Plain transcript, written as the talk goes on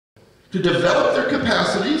To develop their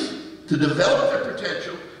capacities, to develop their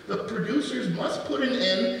potential, the producers must put an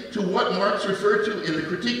end to what Marx referred to in the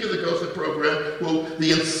Critique of the Gotha program, quote,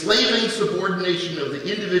 the enslaving subordination of the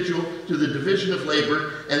individual to the division of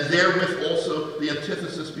labor, and therewith also the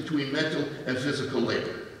antithesis between mental and physical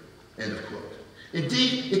labor, end of quote.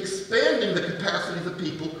 Indeed, expanding the capacity of the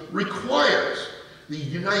people requires the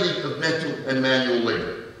uniting of mental and manual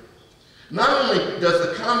labor. Not only does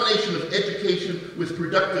the combination of education with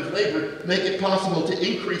productive labor make it possible to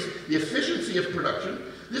increase the efficiency of production,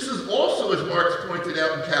 this is also, as Marx pointed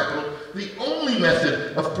out in Capital, the only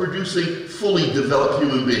method of producing fully developed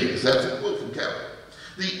human beings. That's a quote from Capital.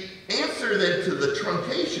 The answer then to the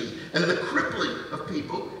truncation and the crippling of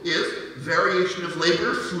people is variation of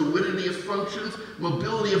labor, fluidity of functions,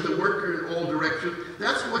 mobility of the worker in all directions.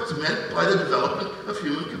 That's what's meant by the development of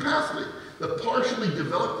human capacity. The partially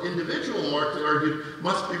developed individual, Marx argued,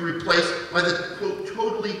 must be replaced by the, quote,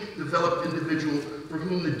 totally developed individual for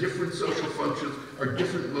whom the different social functions are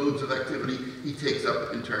different modes of activity he takes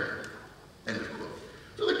up in turn, end of quote.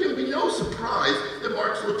 So there can be no surprise that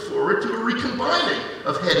Marx looked forward to a recombining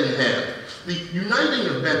of head and hand, the uniting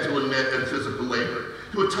of mental and physical labor,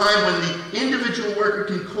 to a time when the individual worker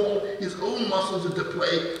can call his own muscles into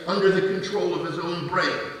play under the control of his own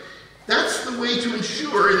brain. That's the way to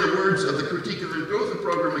ensure, in the words of the Critique of the Gotha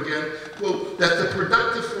program again, quote, that the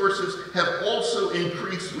productive forces have also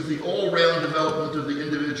increased with the all-round development of the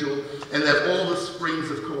individual and that all the springs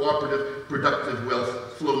of cooperative productive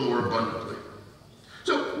wealth flow more abundantly.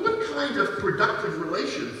 So what kind of productive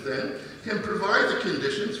relations, then, can provide the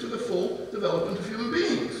conditions for the full development of human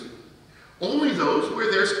beings? Only those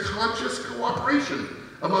where there's conscious cooperation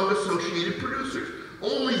among associated producers.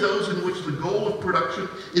 Only those in which the goal of production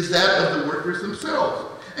is that of the workers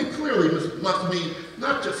themselves. And clearly this must mean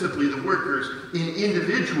not just simply the workers in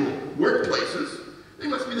individual workplaces, they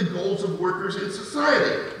must be the goals of workers in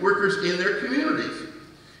society, workers in their communities.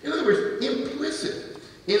 In other words, implicit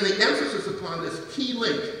in the emphasis upon this key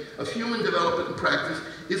link of human development and practice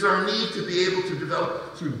is our need to be able to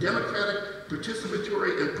develop through democratic,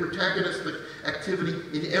 participatory, and protagonistic activity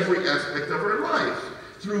in every aspect of our lives.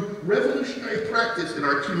 Through revolutionary practice in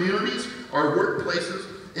our communities, our workplaces,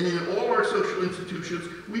 and in all our social institutions,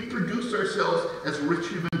 we produce ourselves as rich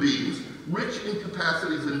human beings, rich in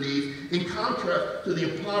capacities and needs, in contrast to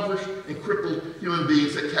the impoverished and crippled human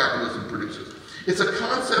beings that capitalism produces. It's a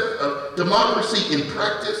concept of democracy in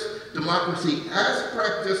practice, democracy as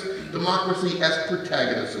practice, democracy as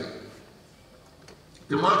protagonism.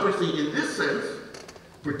 Democracy in this sense,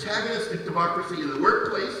 protagonistic democracy in the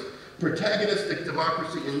workplace, protagonistic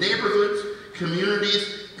democracy in neighborhoods,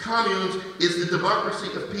 communities, communes, is the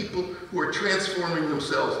democracy of people who are transforming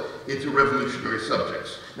themselves into revolutionary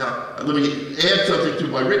subjects. Now, let me add something to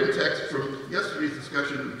my written text from yesterday's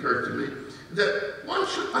discussion that occurred to me, that one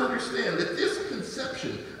should understand that this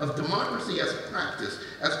conception of democracy as practice,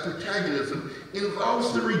 as protagonism,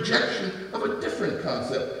 involves the rejection of a different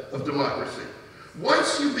concept of democracy.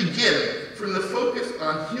 Once you begin from the focus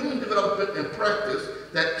on human development and practice,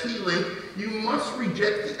 that key link, you must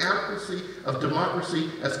reject the adequacy of democracy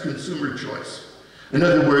as consumer choice. In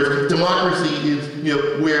other words, democracy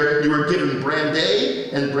is where you are given brand A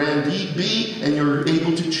and brand B, and you're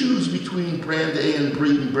able to choose between brand A and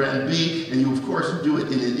brand B, and you of course do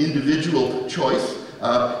it in an individual choice.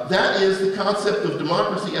 That is the concept of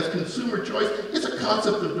democracy as consumer choice. It's a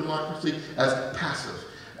concept of democracy as passive,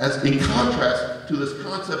 as in contrast to this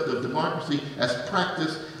concept of democracy as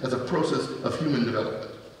practice, as a process of human development.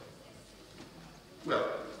 Well,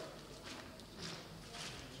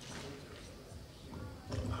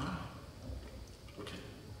 okay.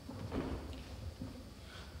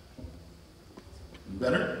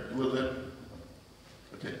 Better? A little bit?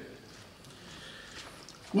 Okay.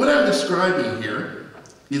 What I'm describing here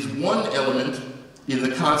is one element in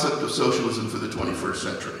the concept of socialism for the 21st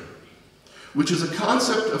century, which is a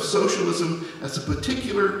concept of socialism as a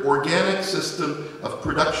particular organic system of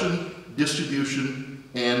production, distribution,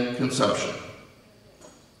 and consumption.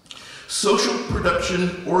 Social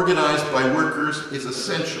production organized by workers is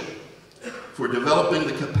essential for developing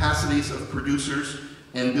the capacities of producers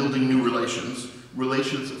and building new relations,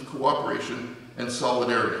 relations of cooperation and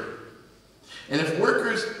solidarity. And if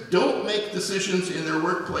workers don't make decisions in their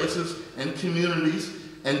workplaces and communities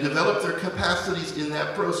and develop their capacities in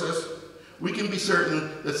that process, we can be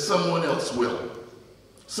certain that someone else will.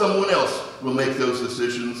 Someone else will make those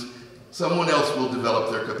decisions. Someone else will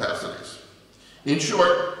develop their capacities. In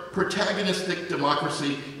short, protagonistic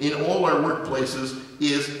democracy in all our workplaces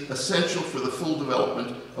is essential for the full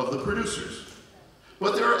development of the producers.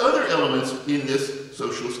 But there are other elements in this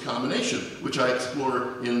socialist combination, which I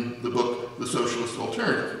explore in the book, The Socialist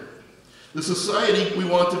Alternative. The society we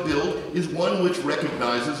want to build is one which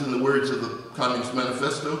recognizes, in the words of the Communist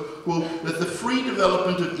Manifesto, quote, that the free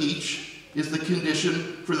development of each is the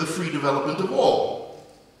condition for the free development of all.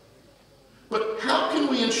 But how can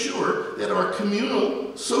we ensure that our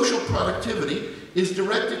communal social productivity is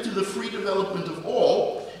directed to the free development of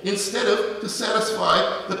all instead of to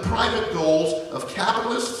satisfy the private goals of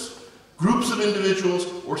capitalists, groups of individuals,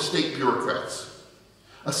 or state bureaucrats?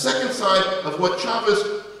 A second side of what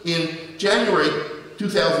Chavez in January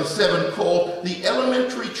 2007 called the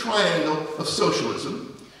elementary triangle of socialism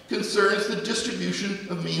concerns the distribution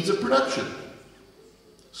of means of production.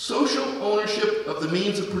 Social ownership of the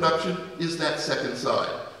means of production is that second side.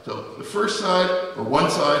 So the first side, or one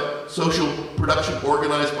side, social production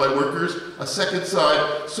organized by workers. A second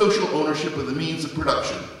side, social ownership of the means of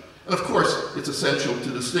production. And of course, it's essential to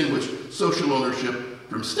distinguish social ownership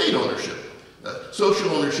from state ownership. Social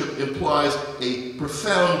ownership implies a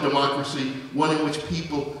profound democracy, one in which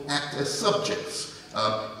people act as subjects,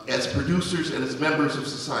 as producers and as members of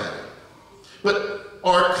society. But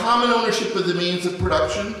are common ownership of the means of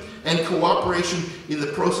production and cooperation in the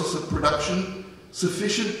process of production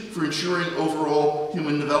sufficient for ensuring overall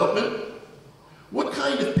human development? What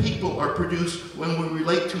kind of people are produced when we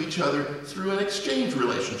relate to each other through an exchange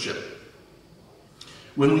relationship?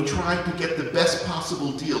 When we try to get the best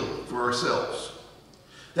possible deal for ourselves?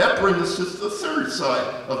 That brings us to the third side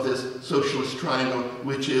of this socialist triangle,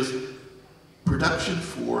 which is production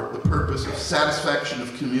for the purpose of satisfaction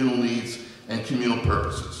of communal needs and communal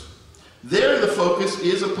purposes. There, the focus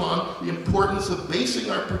is upon the importance of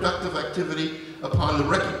basing our productive activity upon the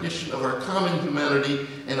recognition of our common humanity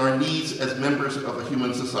and our needs as members of a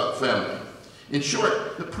human family. In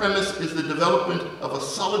short, the premise is the development of a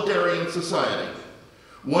solidarian society,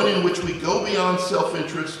 one in which we go beyond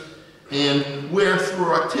self-interest and where, through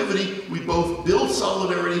our activity, we both build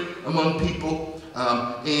solidarity among people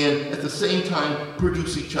and at the same time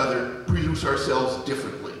produce each other, produce ourselves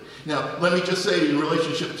differently. Now, let me just say, in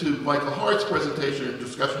relationship to Michael Hart's presentation or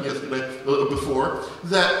discussion yesterday before,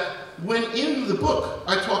 that when in the book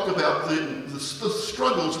I talk about the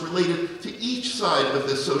struggles related to each side of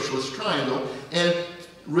this socialist triangle and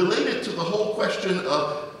related to the whole question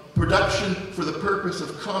of production for the purpose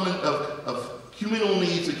of communal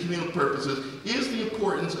needs and communal purposes, is the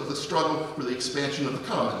importance of the struggle for the expansion of the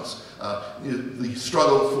commons. The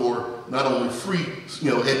struggle for not only free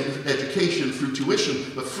education through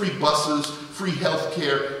tuition, but free buses, free health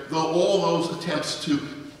care, all those attempts to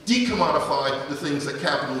decommodify the things that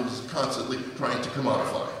capitalism is constantly trying to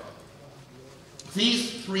commodify.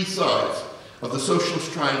 These three sides of the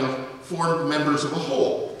socialist triangle form members of a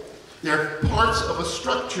whole. They're parts of a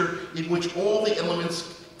structure in which all the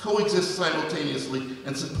elements coexist simultaneously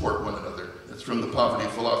and support one another. That's from the poverty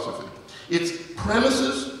philosophy. Its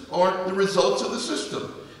premises are the results of the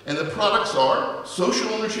system, and the products are social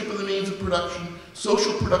ownership of the means of production,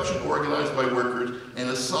 social production organized by workers, and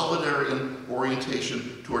a solidarian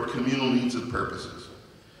orientation toward communal needs and purposes.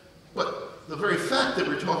 But the very fact that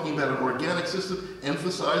we're talking about an organic system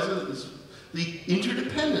emphasizes the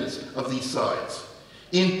interdependence of these sides.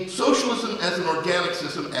 In socialism as an organic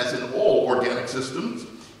system, as in all organic systems,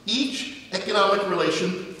 each economic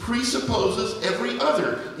relation presupposes every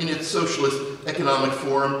other in its socialist economic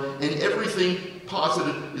form, and everything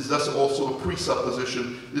posited is thus also a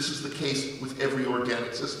presupposition. This is the case with every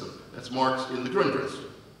organic system. That's Marx in the Grundrisse.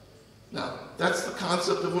 Now, that's the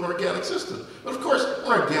concept of an organic system. But of course,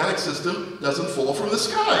 an organic system doesn't fall from the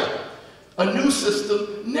sky. A new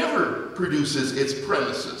system never produces its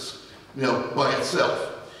premises, by itself.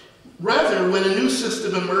 Rather, when a new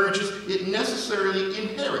system emerges, it necessarily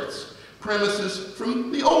inherits premises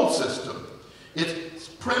from the old system. Its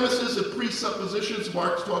premises and presuppositions,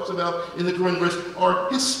 Marx talks about in the Grundrisse,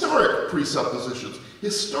 are historic presuppositions,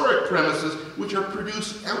 historic premises which are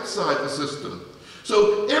produced outside the system.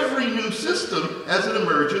 So every new system, as it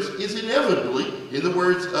emerges, is inevitably, in the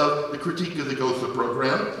words of the critique of the Gotha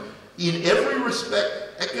program, in every respect,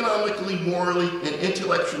 economically, morally, and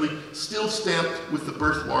intellectually, still stamped with the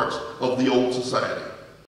birthmarks of the old society.